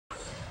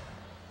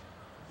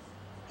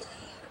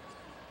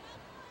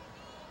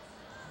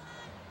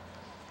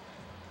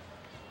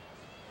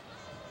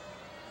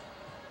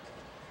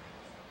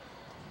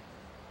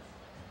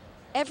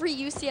every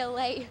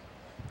UCLA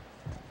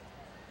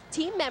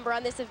team member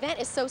on this event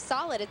is so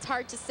solid. It's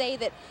hard to say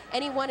that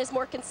anyone is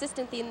more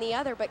consistent than the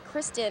other, but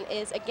Kristen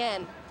is,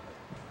 again,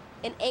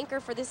 an anchor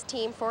for this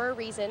team for a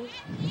reason.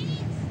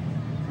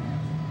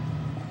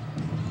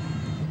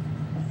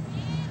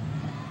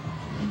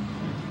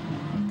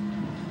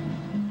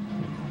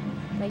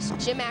 Nice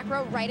gym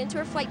acro right into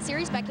her flight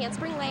series, back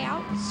handspring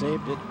layout.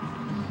 Saved it.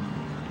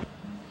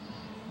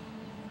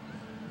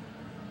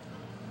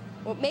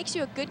 What makes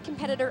you a good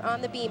competitor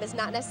on the beam is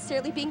not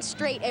necessarily being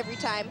straight every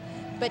time,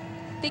 but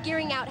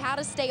figuring out how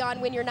to stay on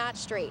when you're not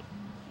straight.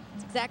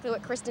 That's exactly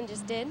what Kristen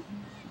just did.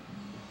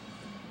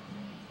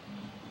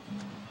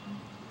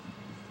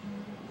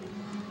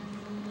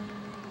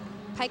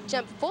 Pike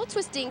jump, full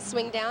twisting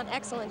swing down.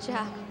 Excellent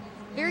job.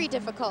 Very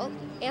difficult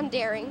and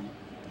daring.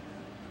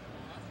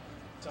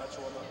 Touch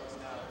warm-up is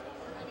now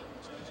over.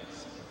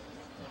 Judges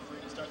are free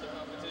to start their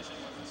competition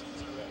once the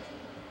teams are ready.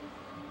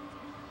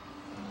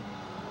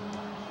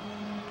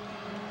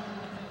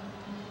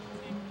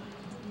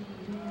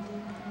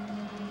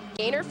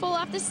 Gainer full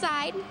off the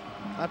side.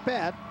 Not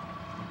bad.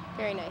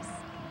 Very nice.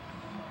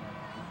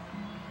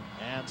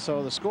 And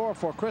so the score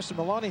for Kristen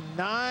Maloney,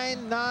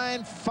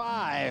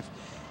 9-9-5.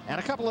 And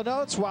a couple of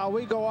notes while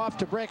we go off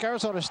to break.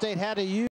 Arizona State had to use